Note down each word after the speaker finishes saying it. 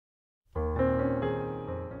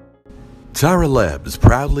Tara Labs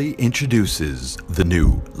proudly introduces the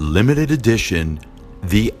new limited edition,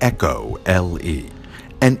 the Echo LE,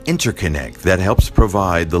 an interconnect that helps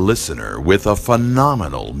provide the listener with a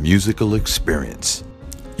phenomenal musical experience.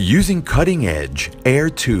 Using cutting-edge air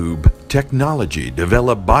tube technology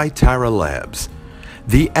developed by Tara Labs,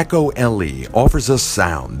 the Echo LE offers a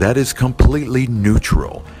sound that is completely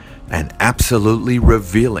neutral and absolutely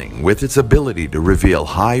revealing with its ability to reveal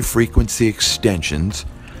high-frequency extensions,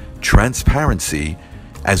 transparency,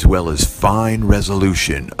 as well as fine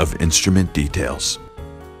resolution of instrument details.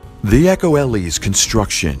 The Echo LE's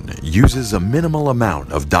construction uses a minimal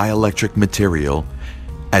amount of dielectric material,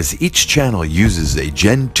 as each channel uses a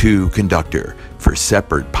Gen 2 conductor for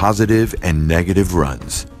separate positive and negative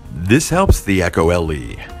runs. This helps the Echo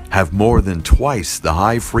LE have more than twice the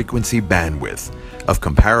high-frequency bandwidth of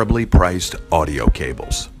comparably priced audio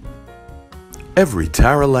cables. Every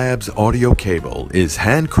Tara Labs audio cable is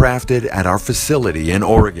handcrafted at our facility in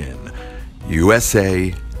Oregon,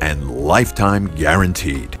 USA, and lifetime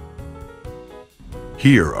guaranteed.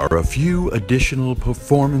 Here are a few additional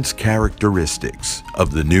performance characteristics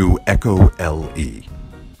of the new Echo LE.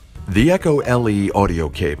 The Echo LE audio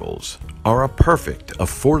cables are a perfect,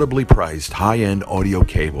 affordably priced high-end audio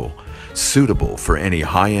cable suitable for any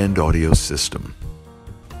high-end audio system.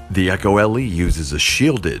 The Echo LE uses a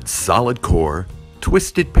shielded solid core,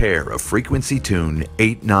 twisted pair of frequency-tuned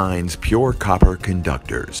 8/9 pure copper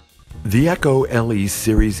conductors. The Echo LE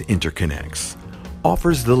series interconnects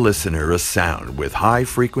offers the listener a sound with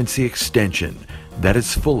high-frequency extension that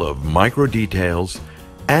is full of micro details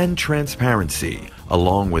and transparency,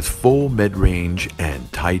 along with full mid-range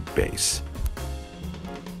and tight bass.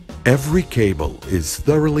 Every cable is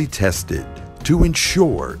thoroughly tested to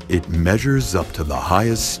ensure it measures up to the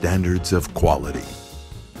highest standards of quality.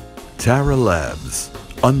 Tara Labs,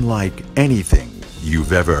 unlike anything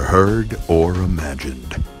you've ever heard or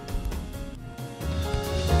imagined.